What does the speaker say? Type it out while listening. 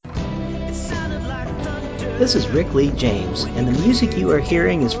This is Rick Lee James, and the music you are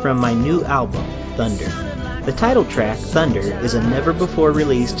hearing is from my new album, Thunder. The title track, Thunder, is a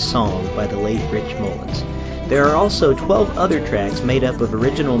never-before-released song by the late Rich Mullins. There are also 12 other tracks made up of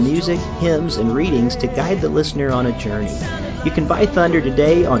original music, hymns, and readings to guide the listener on a journey. You can buy Thunder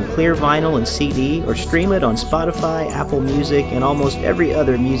today on clear vinyl and CD, or stream it on Spotify, Apple Music, and almost every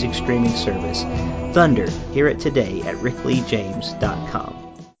other music streaming service. Thunder, hear it today at rickleejames.com.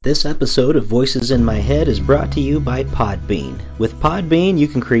 This episode of Voices in My Head is brought to you by Podbean. With Podbean, you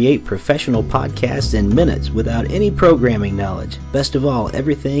can create professional podcasts in minutes without any programming knowledge. Best of all,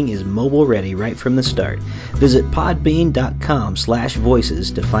 everything is mobile ready right from the start. Visit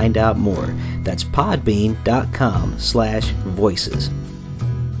podbean.com/voices to find out more. That's podbean.com/voices.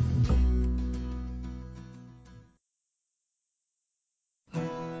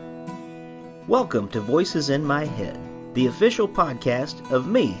 Welcome to Voices in My Head, the official podcast of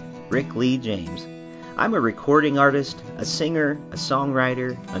me, Rick Lee James. I'm a recording artist, a singer, a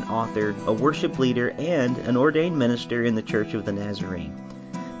songwriter, an author, a worship leader, and an ordained minister in the Church of the Nazarene.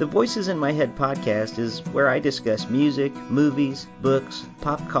 The Voices in My Head podcast is where I discuss music, movies, books,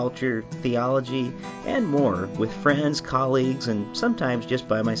 pop culture, theology, and more with friends, colleagues, and sometimes just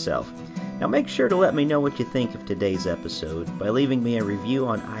by myself. Now make sure to let me know what you think of today's episode by leaving me a review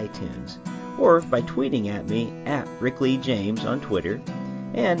on iTunes, or by tweeting at me at Rick Lee James on Twitter.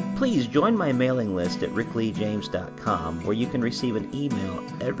 And please join my mailing list at rickleejames.com, where you can receive an email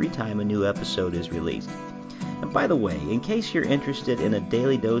every time a new episode is released. And by the way, in case you're interested in a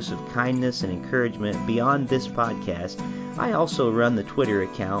daily dose of kindness and encouragement beyond this podcast, I also run the Twitter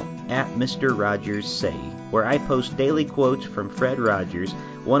account at Mr. Rogers Say, where I post daily quotes from Fred Rogers,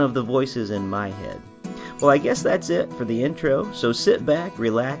 one of the voices in my head. Well, I guess that's it for the intro, so sit back,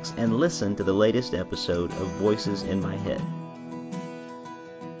 relax, and listen to the latest episode of Voices in My Head.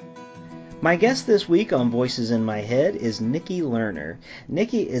 My guest this week on Voices in My Head is Nikki Lerner.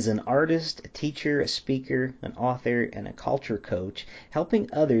 Nikki is an artist, a teacher, a speaker, an author, and a culture coach, helping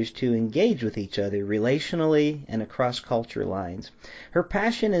others to engage with each other relationally and across culture lines. Her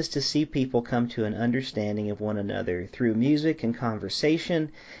passion is to see people come to an understanding of one another through music and conversation,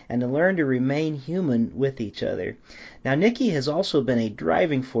 and to learn to remain human with each other. Now, Nikki has also been a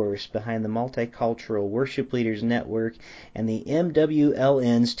driving force behind the Multicultural Worship Leaders Network and the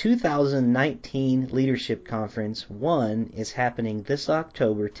MWLN's 2019 Leadership Conference. One is happening this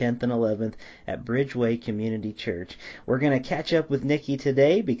October 10th and 11th at Bridgeway Community Church. We're going to catch up with Nikki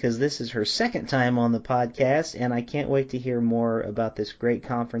today because this is her second time on the podcast, and I can't wait to hear more about this great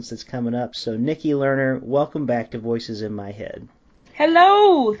conference that's coming up. So, Nikki Lerner, welcome back to Voices in My Head.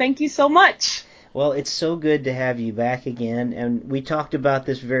 Hello, thank you so much. Well, it's so good to have you back again, and we talked about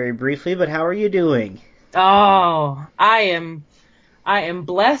this very briefly, but how are you doing? Oh, I am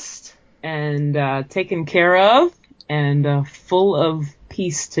blessed and taken care of and full of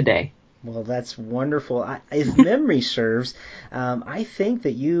peace today. Well, that's wonderful. If memory serves, I think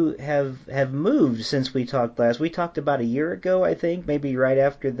that you have moved since we talked last. We talked about a year ago, I think, maybe right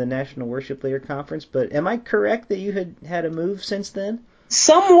after the National Worship Leader Conference, but am I correct that you had a move since then?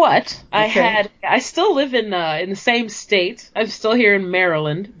 Somewhat. Okay. I still live in the same state. I'm still here in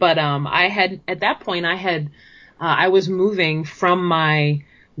Maryland, but at that point I was moving from my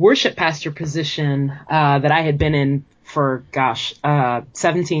worship pastor position that I had been in for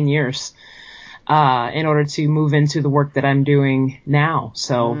 17 years in order to move into the work that I'm doing now.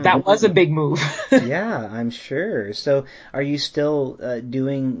 So that was a big move. Yeah, I'm sure. So are you still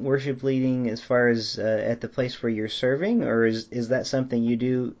doing worship leading as far as at the place where you're serving, or is that something you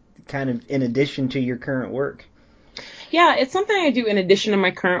do kind of in addition to your current work? Yeah, it's something I do in addition to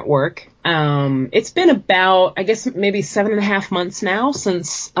my current work. It's been about, I guess, maybe 7.5 months now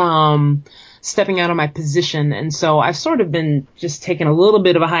since stepping out of my position. And so I've sort of been just taking a little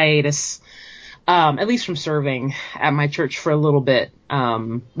bit of a hiatus, at least from serving at my church for a little bit,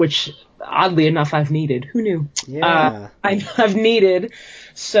 which oddly enough I've needed. Who knew? Yeah. I've needed.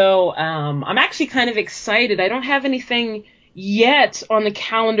 So I'm actually kind of excited. I don't have anything yet on the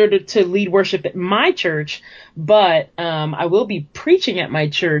calendar to lead worship at my church, but I will be preaching at my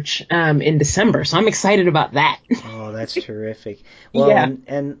church in December, so I'm excited about that. Oh, that's terrific. Well, Yeah.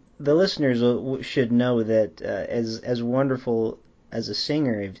 and the listeners should know that as wonderful as a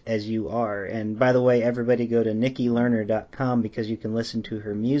singer as you are. And by the way, everybody go to NikkiLerner.com because you can listen to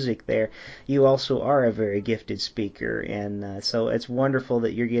her music there. You also are a very gifted speaker, and so it's wonderful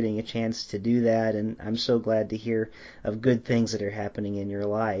that you're getting a chance to do that. And I'm so glad to hear of good things that are happening in your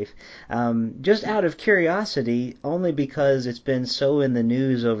life. Just out of curiosity, only because it's been so in the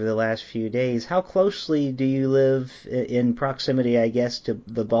news over the last few days, how closely do you live in proximity, I guess, to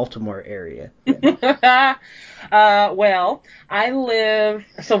the Baltimore area? Well,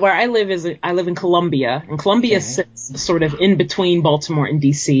 where I live in Columbia, and Columbia sits sort of in between Baltimore and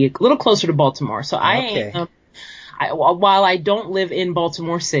DC, a little closer to Baltimore. So while I don't live in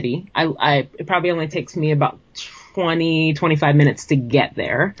Baltimore City, it probably only takes me about 25 minutes to get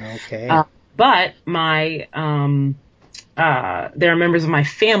there. Okay. But there are members of my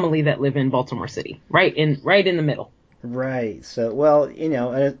family that live in Baltimore City, right in the middle. Right. So, well,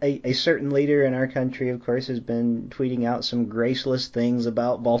 a certain leader in our country, of course, has been tweeting out some graceless things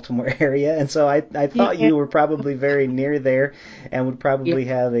about Baltimore area, and so I thought you were probably very near there and would probably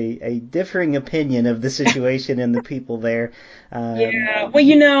have a differing opinion of the situation and the people there. Well,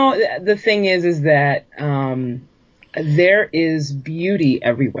 the thing is that there is beauty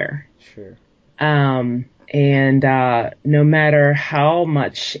everywhere. Sure. And no matter how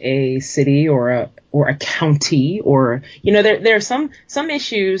much a city or a county or there are some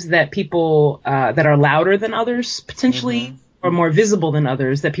issues that people that are louder than others potentially or more visible than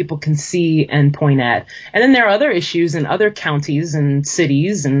others that people can see and point at, and then there are other issues in other counties and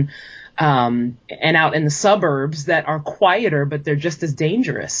cities and out in the suburbs that are quieter, but they're just as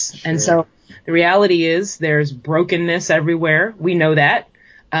dangerous. Sure. And so the reality is there's brokenness everywhere. We know that.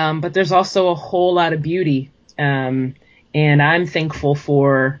 But there's also a whole lot of beauty. And I'm thankful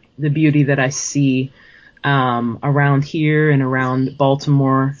for the beauty that I see around here and around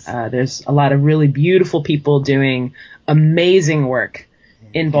Baltimore. There's a lot of really beautiful people doing amazing work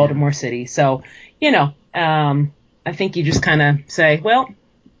in Baltimore City. So, I think you just kind of say, well,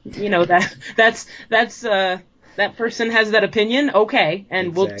 that person has that opinion. Okay. And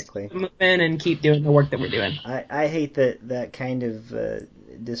exactly. We'll move in and keep doing the work that we're doing. I hate that kind of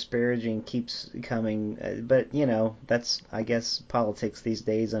disparaging keeps coming, but that's, I guess, politics these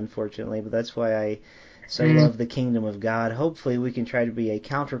days, unfortunately. But that's why I so love the kingdom of God. Hopefully we can try to be a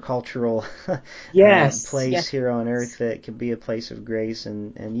countercultural place here on earth that can be a place of grace,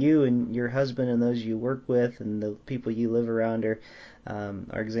 and you and your husband and those you work with and the people you live around are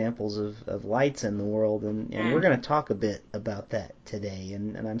examples of lights in the world, and we're going to talk a bit about that today,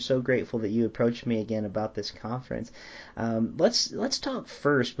 and I'm so grateful that you approached me again about this conference. Let's talk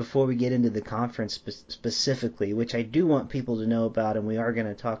first before we get into the conference specifically, which I do want people to know about, and we are going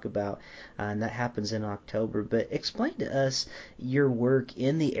to talk about, and that happens in October. But explain to us your work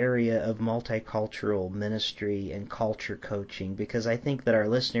in the area of multicultural ministry and culture coaching, because I think that our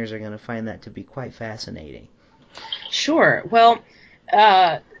listeners are going to find that to be quite fascinating. Sure. Well,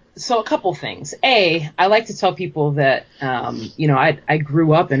 so a couple things. I like to tell people that, I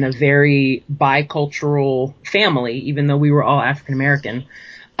grew up in a very bicultural family, even though we were all African American.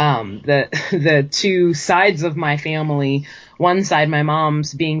 The two sides of my family, one side, my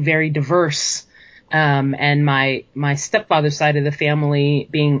mom's being very diverse, and my stepfather's side of the family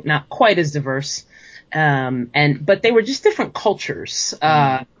being not quite as diverse. But they were just different cultures,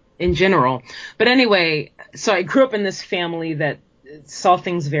 in general. But anyway, so I grew up in this family that saw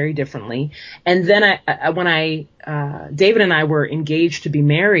things very differently. And then when David and I were engaged to be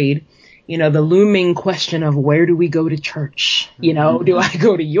married, the looming question of where do we go to church? Do I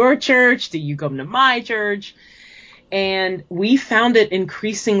go to your church? Do you come to my church? And we found it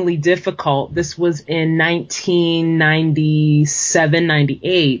increasingly difficult. This was in 1997,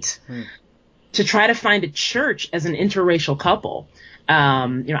 98, to try to find a church as an interracial couple.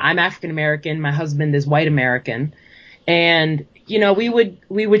 I'm African American. My husband is white American. And, we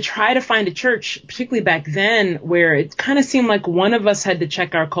would try to find a church, particularly back then, where it kind of seemed like one of us had to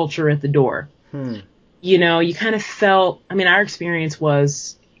check our culture at the door. You kind of felt, our experience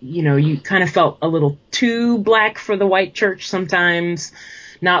was, you kind of felt a little too black for the white church sometimes,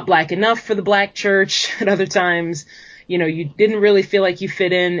 not black enough for the black church at other times. You didn't really feel like you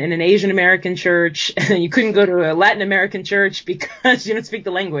fit in an Asian American church, and you couldn't go to a Latin American church because you didn't speak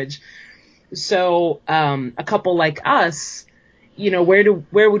the language. So, a couple like us,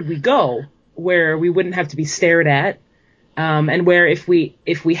 where would we go where we wouldn't have to be stared at? And where if we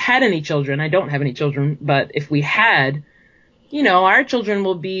had any children, I don't have any children, but if we had, our children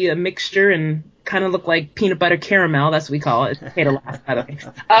will be a mixture and kind of look like peanut butter caramel. That's what we call it. It's okay to laugh, by the way.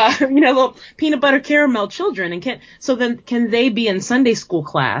 Little peanut butter caramel children. And can they be in Sunday school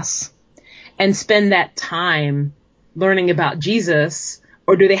class and spend that time learning about Jesus,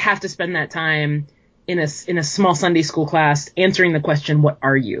 or do they have to spend that time in a small Sunday school class answering the question, what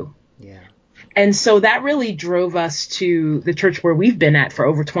are you? Yeah. And so that really drove us to the church where we've been at for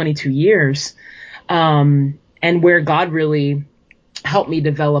over 22 years, and where God really helped me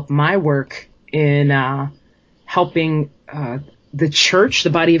develop my work in helping the church, the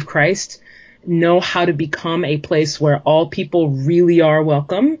body of Christ, know how to become a place where all people really are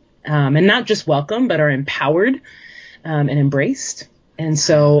welcome, and not just welcome, but are empowered and embraced. And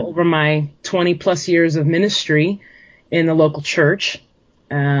so over my 20 plus years of ministry in the local church,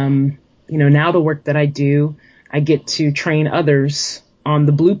 now the work that I do, I get to train others on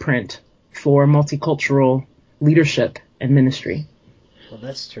the blueprint for multicultural leadership and ministry. Well,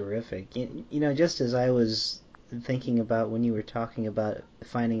 that's terrific. Just as I was thinking about when you were talking about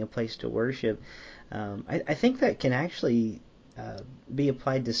finding a place to worship, I think that can actually be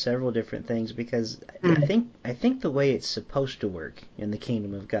applied to several different things, because I think the way it's supposed to work in the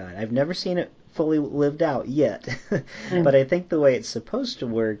kingdom of God, I've never seen it fully lived out yet, but I think the way it's supposed to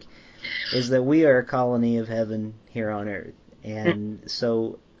work is that we are a colony of heaven here on earth, and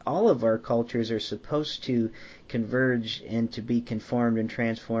so all of our cultures are supposed to converge and to be conformed and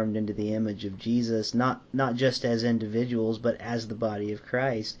transformed into the image of Jesus, not just as individuals, but as the body of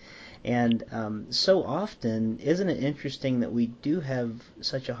Christ. And so often, isn't it interesting that we do have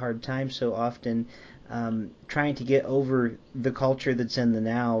such a hard time so often trying to get over the culture that's in the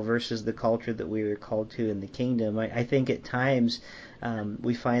now versus the culture that we were called to in the kingdom? I think at times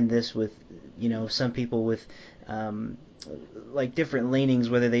we find this with, some people with like different leanings,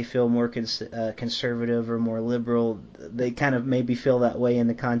 whether they feel more conservative or more liberal. They kind of maybe feel that way in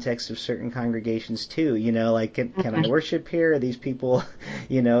the context of certain congregations too. Like, can I worship here? Are these people,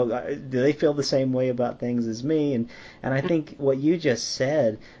 do they feel the same way about things as me? And I think what you just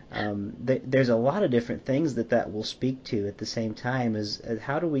said, there's a lot of different things that will speak to at the same time, is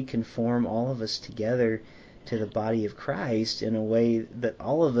how do we conform all of us together to the body of Christ in a way that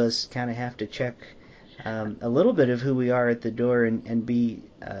all of us kind of have to check a little bit of who we are at the door and be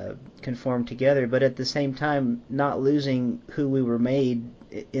conformed together, but at the same time not losing who we were made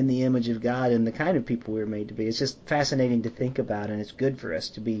in the image of God and the kind of people we were made to be. It's just fascinating to think about, and it's good for us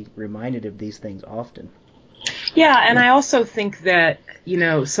to be reminded of these things often. Yeah, and I also think that,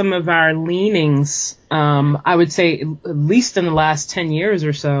 some of our leanings, I would say at least in the last 10 years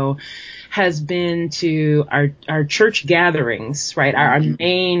or so, has been to our church gatherings, right? Our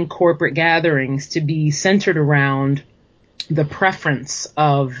main corporate gatherings to be centered around the preference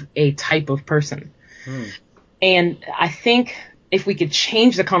of a type of person. And I think if we could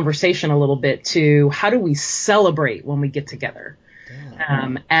change the conversation a little bit to how do we celebrate when we get together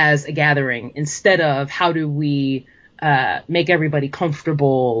as a gathering, instead of how do we make everybody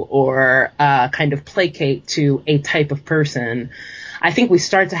comfortable or kind of placate to a type of person, I think we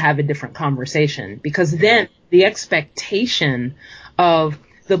start to have a different conversation, because then the expectation of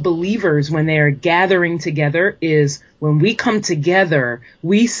the believers when they are gathering together is, when we come together,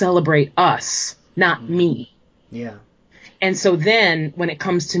 we celebrate us, not me. Yeah. And so then when it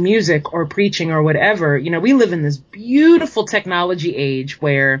comes to music or preaching or whatever, we live in this beautiful technology age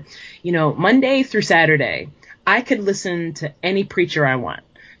where, Monday through Saturday, I could listen to any preacher I want.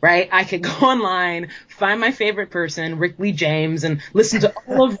 Right? I could go online, find my favorite person, Rick Lee James, and listen to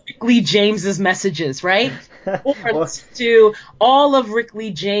all of Rick Lee James's messages, right? Or listen to all of Rick Lee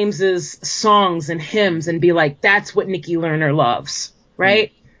James's songs and hymns and be like, that's what Nikki Lerner loves,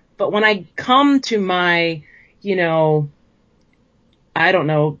 right? But when I come to my, I don't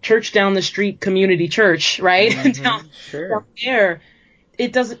know, church down the street, community church, right? Down there,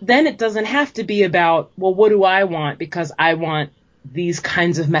 it doesn't have to be about, well, what do I want? Because I want these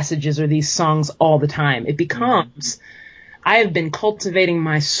kinds of messages or these songs all the time. It becomes, I have been cultivating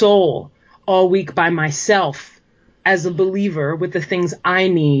my soul all week by myself as a believer with the things I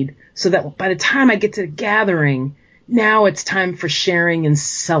need, so that by the time I get to the gathering, now it's time for sharing and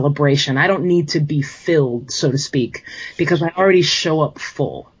celebration. I don't need to be filled, so to speak, because I already show up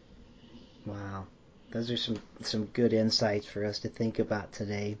full. Wow. Those are some good insights for us to think about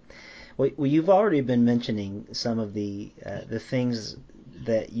today. Well, you've already been mentioning some of the things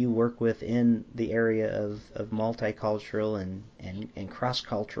that you work with in the area of multicultural and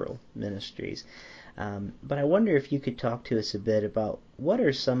cross-cultural ministries. But I wonder if you could talk to us a bit about what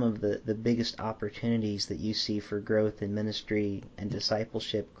are some of the biggest opportunities that you see for growth in ministry and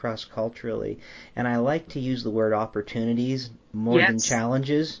discipleship cross-culturally. And I like to use the word opportunities more than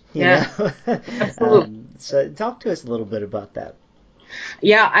challenges. You know? Absolutely. So talk to us a little bit about that.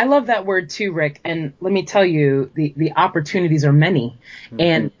 Yeah, I love that word too, Rick. And let me tell you, the opportunities are many.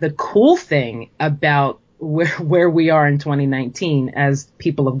 And the cool thing about where we are in 2019 as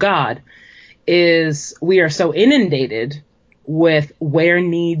people of God is we are so inundated with where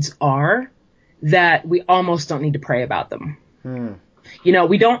needs are that we almost don't need to pray about them.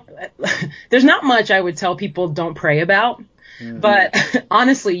 We don't, there's not much I would tell people don't pray about, but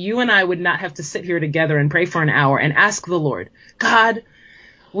honestly, you and I would not have to sit here together and pray for an hour and ask the Lord, God,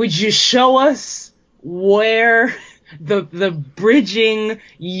 would you show us where the bridging,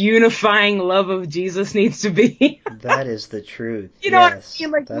 unifying love of Jesus needs to be? That is the truth. You know what I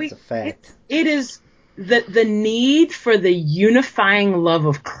mean? Like that's a fact. It is the need for the unifying love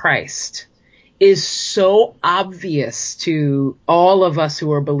of Christ is so obvious to all of us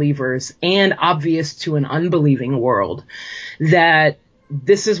who are believers and obvious to an unbelieving world that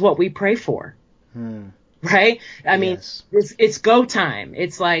this is what we pray for. Right? I mean, it's go time.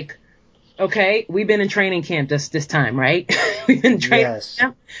 It's like, okay, we've been in training camp this time, right? We've been training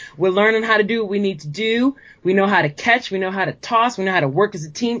camp. We're learning how to do what we need to do. We know how to catch. We know how to toss. We know how to work as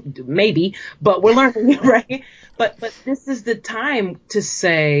a team, maybe, but we're learning, right? But this is the time to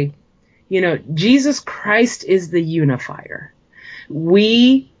say, Jesus Christ is the unifier.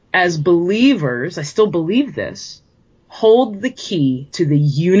 We, as believers, I still believe this, hold the key to the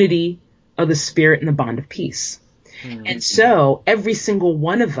unity of the Spirit and the bond of peace. And so every single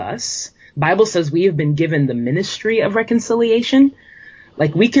one of us, Bible says we have been given the ministry of reconciliation.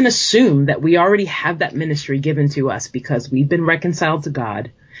 Like we can assume that we already have that ministry given to us because we've been reconciled to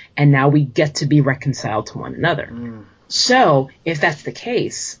God and now we get to be reconciled to one another. So if that's the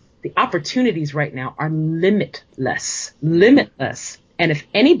case, the opportunities right now are limitless. And if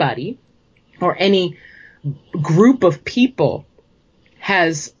anybody or any group of people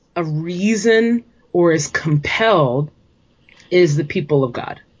has a reason or is compelled, is the people of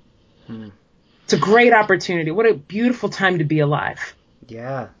God. It's a great opportunity. What a beautiful time to be alive.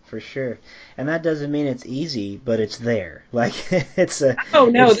 Yeah, for sure. And that doesn't mean it's easy, but it's there. Like it's a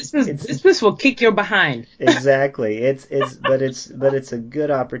this will kick your behind. Exactly. But it's a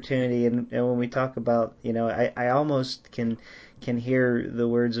good opportunity, and when we talk about, I almost can hear the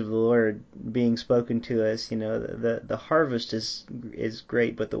words of the Lord being spoken to us. The harvest is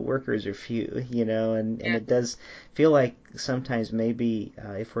great, but the workers are few, and it does feel like sometimes maybe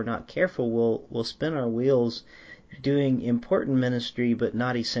if we're not careful, we'll spin our wheels doing important ministry but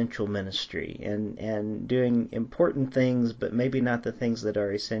not essential ministry, and doing important things but maybe not the things that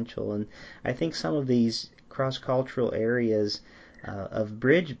are essential. And I think some of these cross-cultural areas of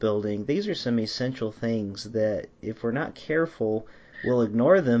bridge building, these are some essential things that if we're not careful, we'll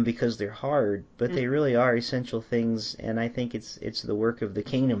ignore them because they're hard, but they really are essential things. And I think it's the work of the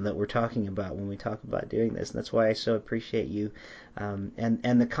kingdom that we're talking about when we talk about doing this. And that's why I so appreciate you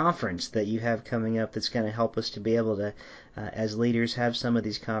and the conference that you have coming up that's going to help us to be able to, as leaders, have some of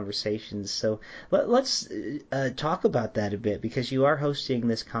these conversations. So let's talk about that a bit, because you are hosting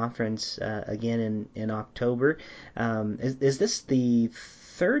this conference again in October. Is this the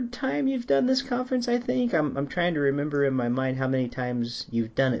third time you've done this conference? I think I'm trying to remember in my mind how many times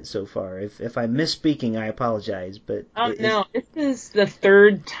you've done it so far. If I'm misspeaking, I apologize. But no, this is the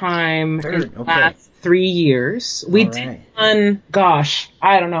third time in the last 3 years. We did one,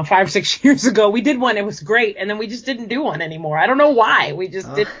 I don't know, 5 or 6 years ago. We did one. It was great, and then we just didn't do one anymore. I don't know why. We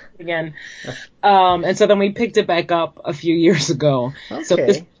just did it again. And so then we picked it back up a few years ago. Okay. So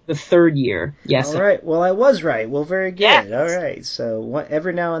this is the third year. Yes. All right. Well, I was right. Well, very good. Yes. All right. So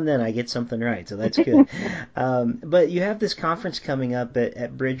every now and then I get something right, so that's good. But you have this conference coming up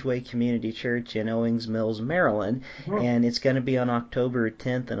at Bridgeway Community Church in Owings Mills, Maryland, and it's going to be on October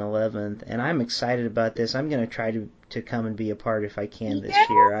 10th and 11th, and I'm excited about this. I'm going to try to come and be a part if I can this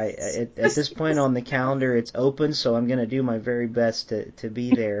year. At this point on the calendar, it's open, so I'm going to do my very best to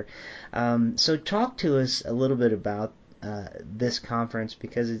be there. So talk to us a little bit about this conference,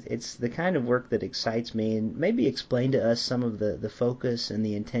 because it's the kind of work that excites me, and maybe explain to us some of the focus and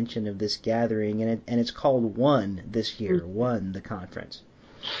the intention of this gathering. And it's called One this year, One, the conference.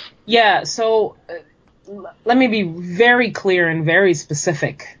 Yeah, so let me be very clear and very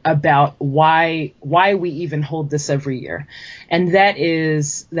specific about why we even hold this every year. And that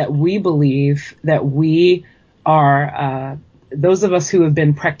is that we believe that we are, those of us who have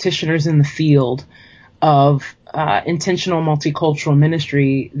been practitioners in the field of intentional multicultural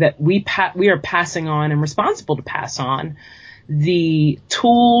ministry, that we are passing on and responsible to pass on the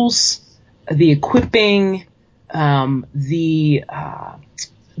tools, the equipping, the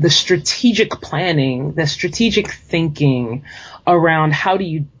strategic planning, the strategic thinking around how do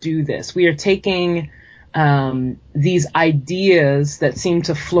you do this. We are taking these ideas that seem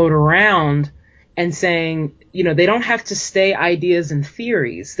to float around and saying, they don't have to stay ideas and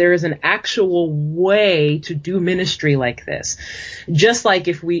theories. There is an actual way to do ministry like this. Just like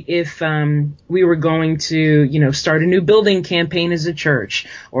if we were going to, start a new building campaign as a church,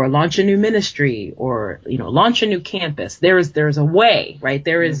 or launch a new ministry, or, launch a new campus, there's a way, right?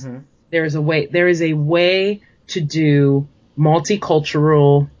 There is a way to do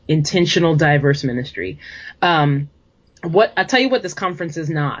multicultural, intentional, diverse ministry. I'll tell you what this conference is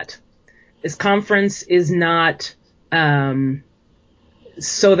not. This conference is not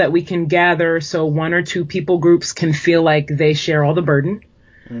so that we can gather so one or two people groups can feel like they share all the burden.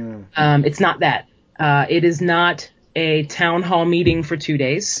 It's not that. It is not a town hall meeting for 2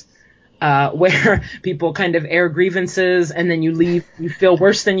 days where people kind of air grievances and then you leave, you feel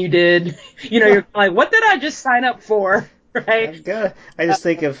worse than you did. You're like, what did I just sign up for? Right. I just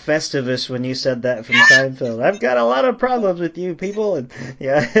think of Festivus when you said that from Seinfeld. I've got a lot of problems with you people, and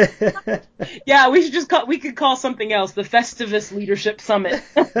yeah. Yeah, we could call something else the Festivus Leadership Summit.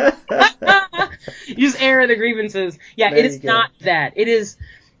 You just air the grievances. Yeah, There it is not that. It is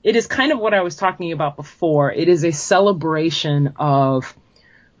kind of what I was talking about before. It is a celebration of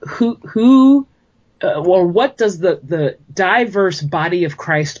or what does the diverse body of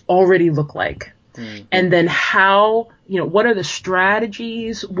Christ already look like? And then how, what are the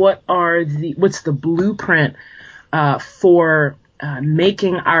strategies? What's the blueprint for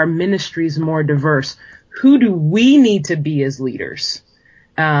making our ministries more diverse? Who do we need to be as leaders?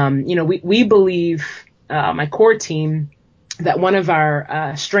 We believe, my core team, that one of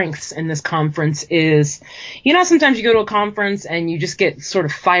our strengths in this conference is, sometimes you go to a conference and you just get sort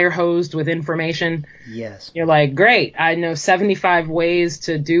of fire hosed with information. Yes. You're like, great, I know 75 ways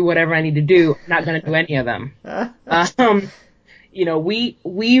to do whatever I need to do. I'm not going to do any of them.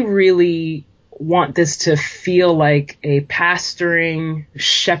 We really want this to feel like a pastoring,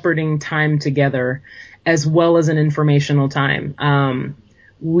 shepherding time together, as well as an informational time.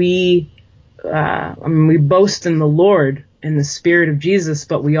 We boast in the Lord, in the Spirit of Jesus,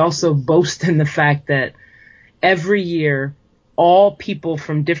 but we also boast in the fact that every year all people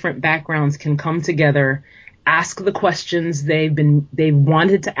from different backgrounds can come together, ask the questions they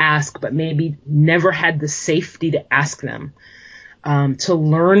wanted to ask, but maybe never had the safety to ask them, to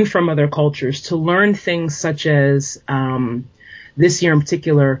learn from other cultures, to learn things such as, this year in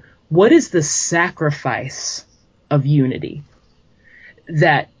particular, what is the sacrifice of unity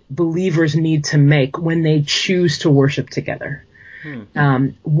that believers need to make when they choose to worship together?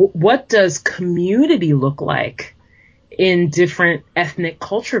 What does community look like in different ethnic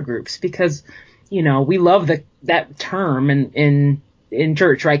culture groups? Because, we love that term in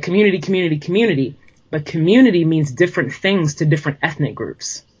church, right? Community. But community means different things to different ethnic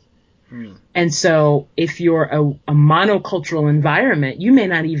groups. And so if you're a monocultural environment, you may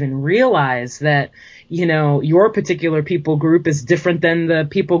not even realize that, your particular people group is different than the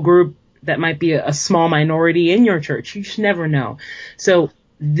people group that might be a small minority in your church. You just never know. So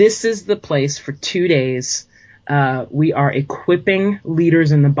this is the place for 2 days. We are equipping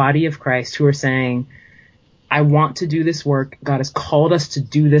leaders in the body of Christ who are saying, I want to do this work. God has called us to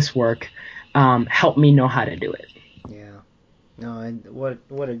do this work. Help me know how to do it. Yeah. No,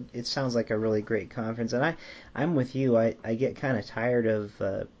 and it sounds like a really great conference, and I'm with you. I get kind of tired of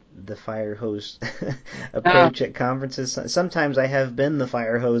the fire hose approach at conferences. Sometimes I have been the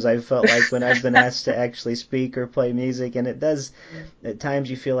fire hose, I've felt like, when I've been asked to actually speak or play music, and it does, at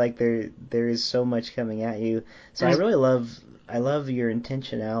times you feel like there is so much coming at you. So I really love your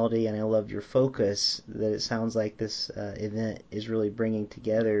intentionality, and I love your focus that it sounds like this event is really bringing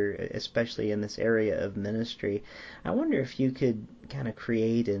together, especially in this area of ministry. I wonder if you could kind of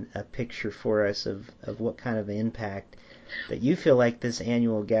create a picture for us of what kind of impact that you feel like this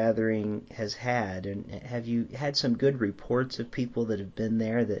annual gathering has had, and have you had some good reports of people that have been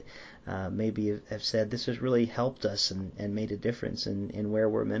there that maybe have said this has really helped us and made a difference in where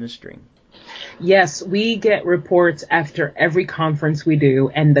we're ministering? Yes, we get reports after every conference we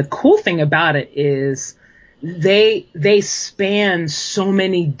do, and the cool thing about it is they span so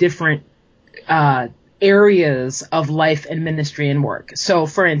many different areas of life and ministry and work. So,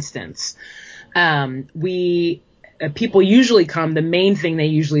 for instance, people usually come, the main thing they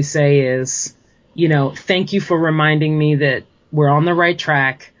usually say is, thank you for reminding me that we're on the right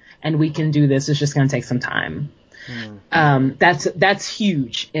track and we can do this. It's just going to take some time. That's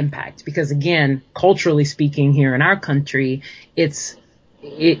huge impact, because again, culturally speaking, here in our country, it's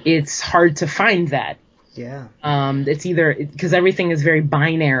hard to find that. Yeah. It's either because everything is very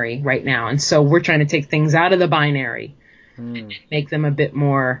binary right now. And so we're trying to take things out of the binary and make them a bit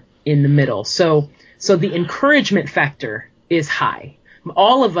more in the middle. So the encouragement factor is high.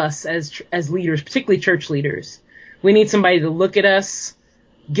 all of us as leaders, particularly church leaders, we need somebody to look at us,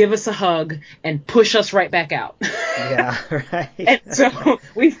 give us a hug, and push us right back out. Yeah, right. And so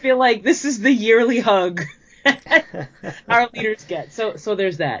we feel like this is the yearly hug our leaders get. So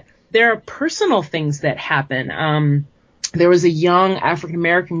there's that. There are personal things that happen. There was a young African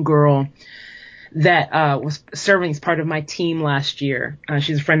American girl that was serving as part of my team last year.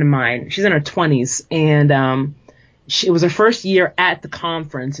 She's a friend of mine. She's in her 20s, and it was her first year at the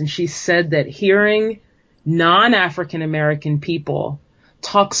conference, and she said that hearing non-African American people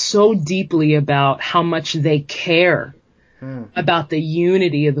talk so deeply about how much they care about the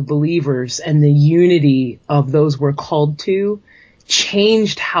unity of the believers and the unity of those we're called to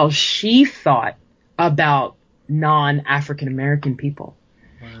changed how she thought about non-African American people.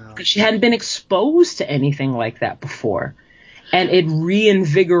 Wow. Because she hadn't been exposed to anything like that before. And it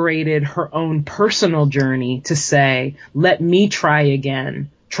reinvigorated her own personal journey to say, let me try again,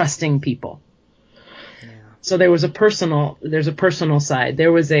 trusting people. Yeah. So there's a personal side.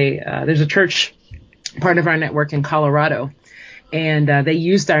 There's a church, part of our network in Colorado, and they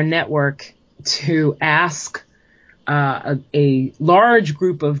used our network to ask a large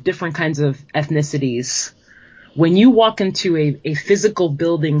group of different kinds of ethnicities, when you walk into a physical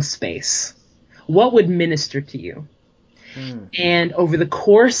building space, what would minister to you? And over the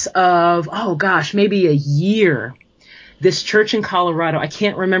course of, maybe a year, this church in Colorado, I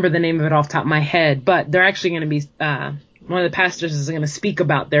can't remember the name of it off the top of my head, but they're actually going to be, one of the pastors is going to speak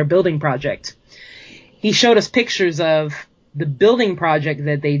about their building project. He showed us pictures of the building project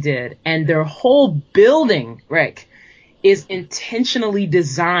that they did, and their whole building, Rick, is intentionally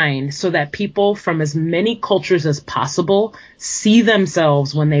designed so that people from as many cultures as possible see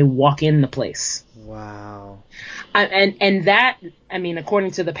themselves when they walk in the place. Wow. And that,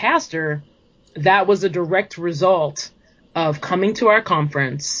 according to the pastor, that was a direct result of coming to our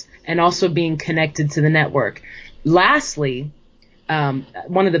conference and also being connected to the network. Lastly,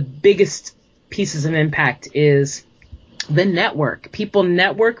 one of the biggest pieces of impact is the network. People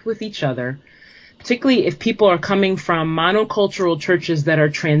network with each other, particularly if people are coming from monocultural churches that are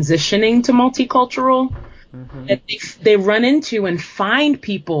transitioning to multicultural. They run into and find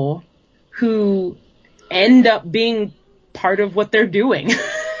people who end up being part of what they're doing.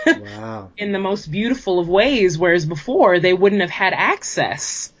 Wow. In the most beautiful of ways, whereas before they wouldn't have had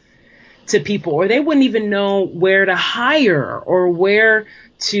access to people, or they wouldn't even know where to hire or where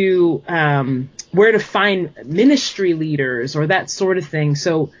to find ministry leaders or that sort of thing.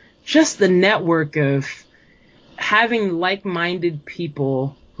 So just the network of having like-minded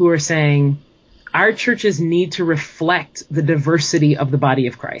people who are saying our churches need to reflect the diversity of the body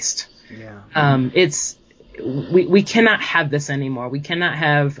of Christ. Yeah. We cannot have this anymore. We cannot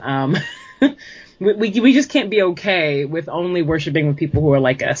have, we just can't be okay with only worshiping with people who are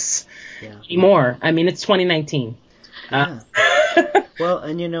like us anymore. It's 2019. Yeah. Well,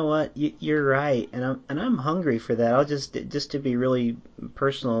 and you know what? You're right, and I'm hungry for that. I'll just to be really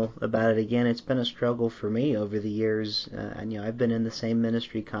personal about it again. It's been a struggle for me over the years, and I've been in the same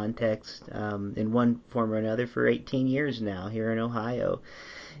ministry context in one form or another for 18 years now here in Ohio,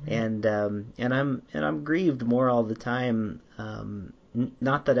 and I'm grieved more all the time.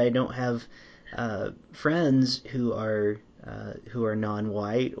 Not that I don't have friends who are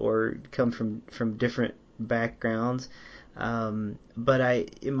non-white or come from different backgrounds. But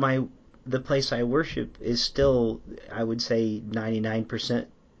the place I worship is still, I would say, 99%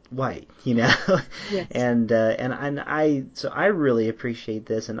 white, Yes. and I really appreciate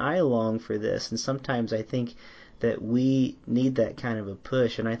this, and I long for this, and sometimes I think that we need that kind of a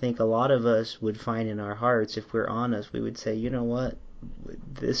push, and I think a lot of us would find in our hearts, if we're honest, we would say, you know what,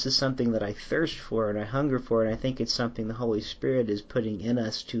 this is something that I thirst for and I hunger for, and I think it's something the Holy Spirit is putting in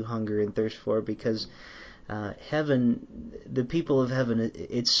us to hunger and thirst for, because heaven, the people of heaven,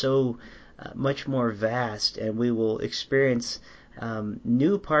 it's so much more vast, and we will experience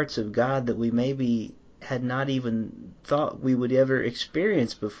new parts of God that we maybe had not even thought we would ever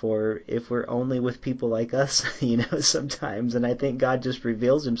experience before if we're only with people like us, sometimes. And I think God just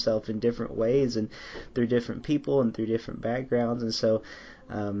reveals himself in different ways and through different people and through different backgrounds. And so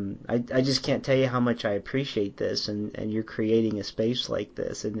I just can't tell you how much I appreciate this, and you're creating a space like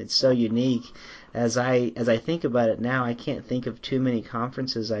this, and it's so unique. As I think about it now, I can't think of too many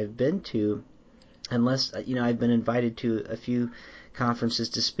conferences I've been to, unless I've been invited to a few conferences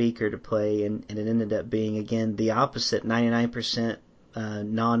to speak or to play, and it ended up being, again, the opposite, 99%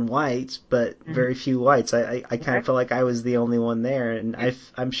 non-whites, but very few whites. I kind of felt like I was the only one there, and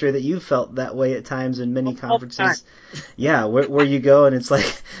I'm sure that you felt that way at times in many conferences. Yeah, where you go and it's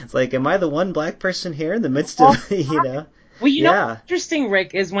like, am I the one black person here in the midst of, Well, you know what's Yeah. interesting,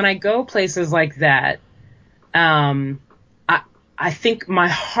 Rick, is when I go places like that, I think my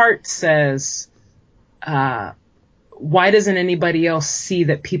heart says, why doesn't anybody else see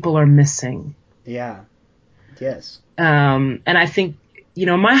that people are missing? Yeah. Yes. And I think,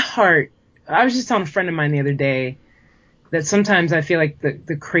 my heart, I was just telling a friend of mine the other day that sometimes I feel like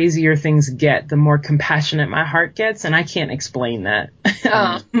the crazier things get, the more compassionate my heart gets, and I can't explain that.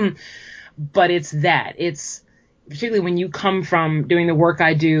 But it's particularly when you come from doing the work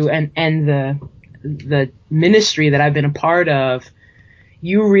I do and the ministry that I've been a part of,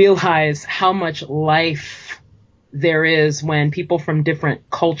 you realize how much life there is when people from different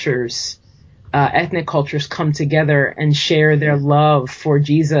cultures, ethnic cultures, come together and share their love for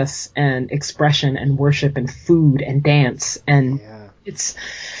Jesus and expression and worship and food and dance and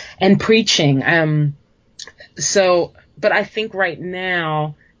and preaching. But I think right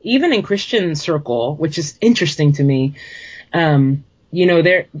now, even in Christian circle, which is interesting to me,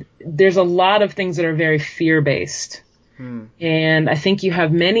 there's a lot of things that are very fear-based. And I think you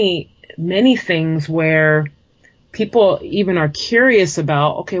have many, many things where people even are curious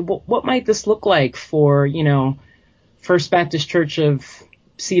about, okay, what might this look like for, First Baptist Church of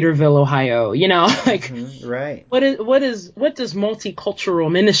Cedarville, Ohio, Right. what does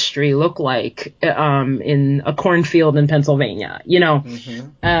multicultural ministry look like, in a cornfield in Pennsylvania,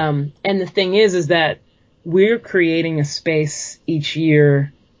 and the thing is that we're creating a space each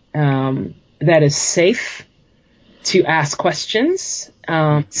year, that is safe to ask questions,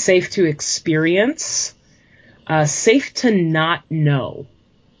 safe to experience, safe to not know.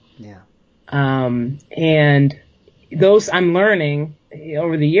 Yeah. And those I'm learning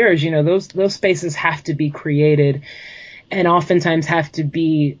over the years, those spaces have to be created and oftentimes have to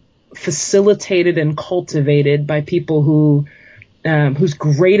be facilitated and cultivated by people whose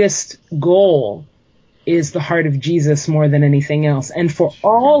greatest goal is the heart of Jesus more than anything else. And for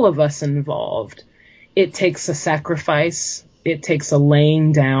all of us involved, it takes a sacrifice. It takes a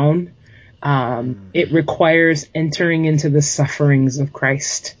laying down. It requires entering into the sufferings of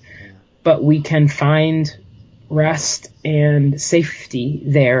Christ. But we can find rest and safety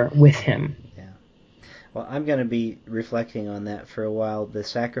there with him. Yeah. Well, I'm going to be reflecting on that for a while. The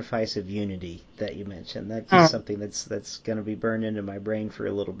sacrifice of unity that you mentioned. That's just something that's going to be burned into my brain for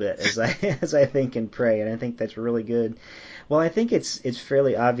a little bit as I think and pray, and I think that's really good. Well, I think it's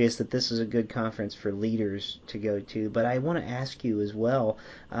fairly obvious that this is a good conference for leaders to go to, but I want to ask you as well,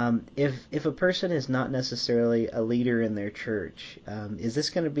 if a person is not necessarily a leader in their church, is this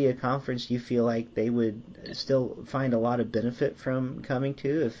going to be a conference you feel like they would still find a lot of benefit from coming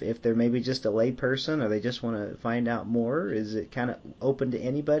to? If they're maybe just a lay person or they just want to find out more, is it kind of open to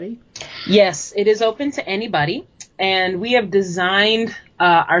anybody? Yes, it is open to anybody, and we have designed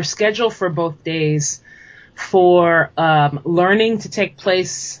our schedule for both days for learning to take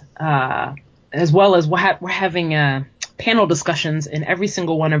place, as well as we're having panel discussions in every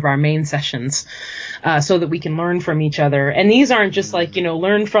single one of our main sessions, so that we can learn from each other. And these aren't just like,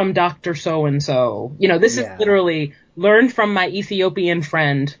 learn from Dr. So-and-so. This is literally learn from my Ethiopian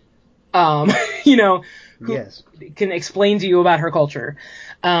friend, who can explain to you about her culture.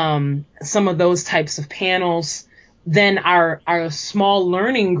 Some of those types of panels. Then our small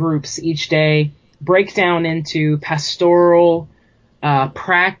learning groups each day break down into pastoral,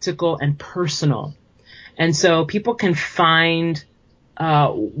 practical, and personal. And so people can find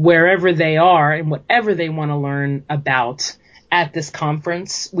wherever they are and whatever they want to learn about at this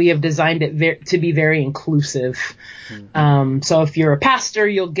conference. We have designed it to be very inclusive. So if you're a pastor,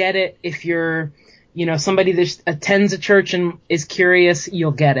 you'll get it. If you're, somebody that attends a church and is curious,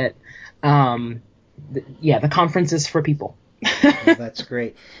 you'll get it. The conference is for people. Well, that's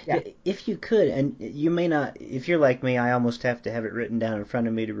great. Yeah. If you could, and you may not, if you're like me, I almost have to have it written down in front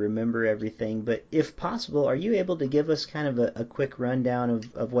of me to remember everything, but if possible, are you able to give us kind of a quick rundown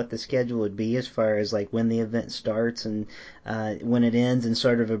of what the schedule would be as far as like when the event starts and when it ends, and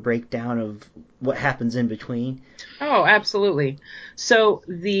sort of a breakdown of what happens in between? Oh, absolutely. So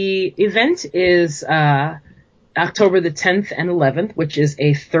the event is October the 10th and 11th, which is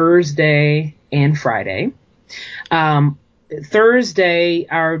a Thursday and Friday. Thursday,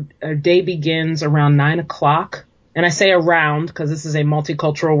 our day begins around 9 o'clock. And I say around because this is a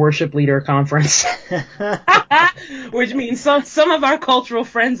multicultural worship leader conference, which means some of our cultural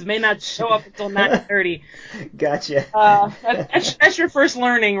friends may not show up until 9:30. Gotcha. That's your first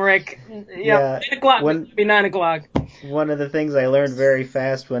learning, Rick. Yeah, 9 o'clock would be 9 o'clock. One of the things I learned very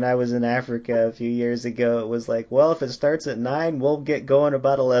fast when I was in Africa a few years ago, it was like, well, if it starts at 9, we'll get going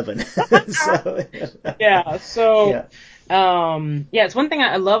about 11. It's one thing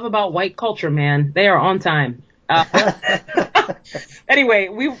I love about white culture, man. They are on time. Anyway,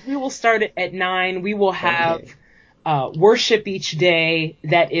 we will start it at 9. We will have worship each day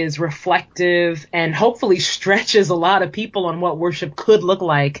that is reflective and hopefully stretches a lot of people on what worship could look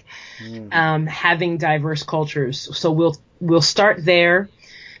like, having diverse cultures. So we'll start there.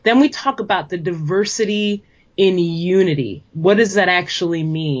 Then we talk about the diversity in unity. What does that actually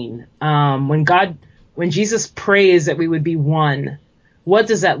mean? When Jesus prays that we would be one, what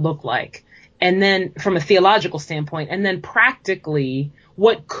does that look like? And then from a theological standpoint, and then practically,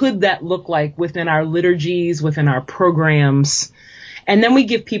 what could that look like within our liturgies, within our programs? And then we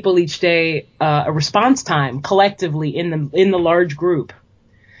give people each day a response time collectively in the large group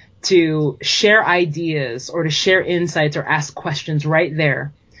to share ideas or to share insights or ask questions right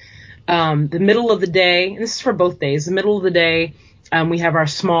there. The middle of the day, and this is for both days, the middle of the day, we have our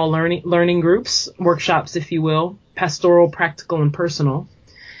small learning groups, workshops, if you will, pastoral, practical, and personal.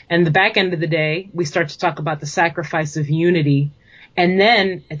 And the back end of the day, we start to talk about the sacrifice of unity. And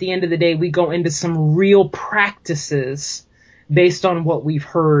then at the end of the day, we go into some real practices based on what we've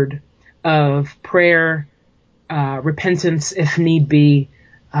heard of prayer, repentance, if need be,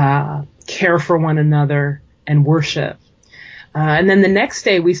 care for one another, and worship. And then the next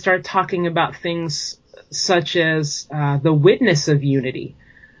day, we start talking about things such as the witness of unity.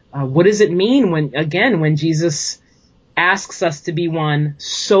 What does it mean when Jesus asks us to be one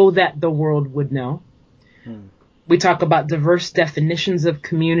so that the world would know? We talk about diverse definitions of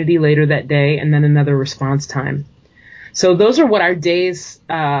community later that day, and then another response time. So those are what our days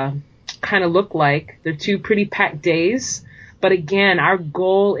kind of look like. They're 2 pretty packed days. But again, our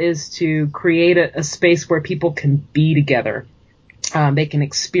goal is to create a space where people can be together. They can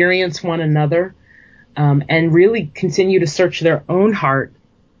experience one another, and really continue to search their own heart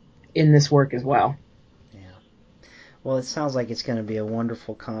in this work as well. Well, it sounds like it's going to be a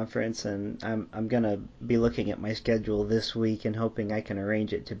wonderful conference, and I'm going to be looking at my schedule this week and hoping I can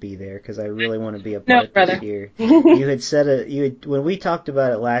arrange it to be there, because I really want to be a part this year. You had said when we talked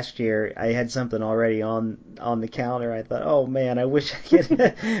about it last year, I had something already on the calendar. I thought, oh man, I wish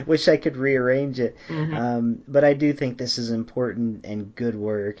I could rearrange it. But I do think this is important and good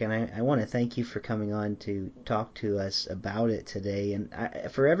work, and I want to thank you for coming on to talk to us about it today. And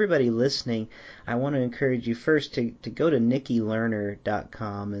for everybody listening, I want to encourage you first to go to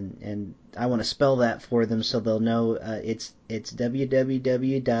NikkiLerner.com, and I want to spell that for them so they'll know it's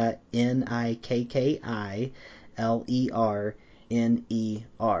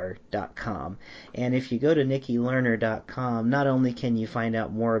www.NikkiLerner.com. And if you go to NikkiLerner.com, not only can you find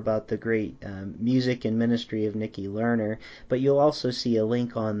out more about the great music and ministry of Nikki Lerner, but you'll also see a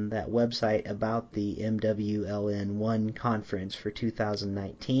link on that website about the MWLN1 conference for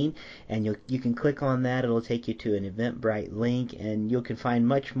 2019, and you can click on that. It'll take you to an Eventbrite link, and you can find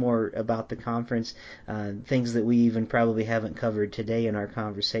much more about the conference, things that we even probably haven't covered today in our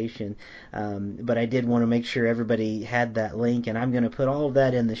conversation. But I did want to make sure everybody had that link, and I'm going to put all of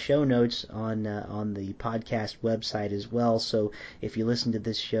that in the show notes on the podcast website as well. So if you listen to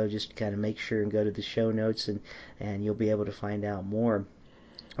this show, just kind of make sure and go to the show notes, and you'll be able to find out more.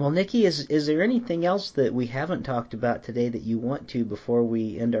 Well, Nikki, is there anything else that we haven't talked about today that you want to before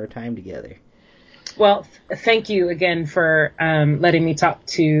we end our time together? Well, thank you again for letting me talk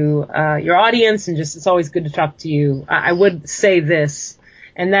to your audience, and just it's always good to talk to you. I would say this,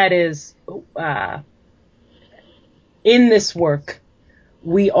 and that is, in this work,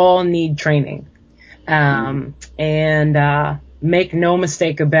 we all need training. And make no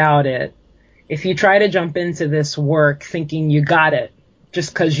mistake about it, if you try to jump into this work thinking you got it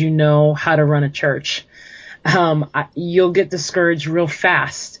just because you know how to run a church, you'll get discouraged real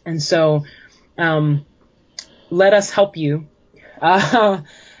fast. And so let us help you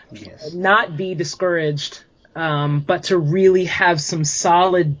not be discouraged, but to really have some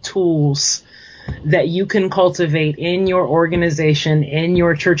solid tools that you can cultivate in your organization, in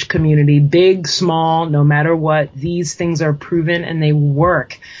your church community, big, small, no matter what. These things are proven and they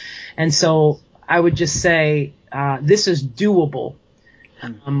work. And so I would just say this is doable.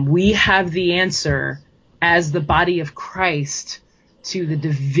 We have the answer as the body of Christ to the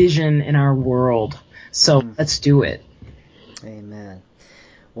division in our world. So let's do it. Amen.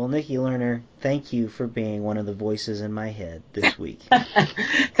 Well, Nikki Lerner, thank you for being one of the voices in my head this week.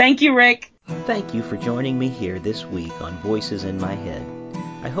 Thank you, Rick. Thank you for joining me here this week on Voices in My Head.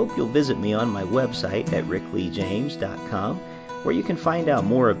 I hope you'll visit me on my website at rickleejames.com, where you can find out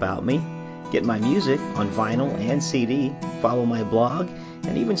more about me, get my music on vinyl and CD, follow my blog,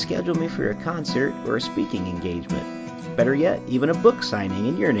 and even schedule me for a concert or a speaking engagement. Better yet, even a book signing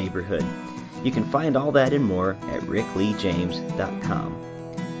in your neighborhood. You can find all that and more at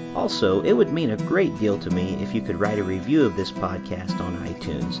rickleejames.com. Also, it would mean a great deal to me if you could write a review of this podcast on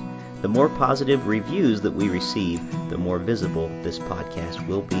iTunes. The more positive reviews that we receive, the more visible this podcast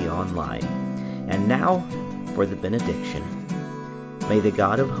will be online. And now for the benediction. May the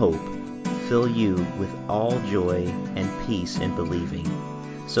God of hope fill you with all joy and peace in believing,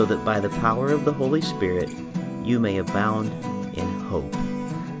 so that by the power of the Holy Spirit you may abound in hope.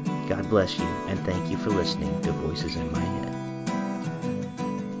 God bless you, and thank you for listening to Voices in My Head.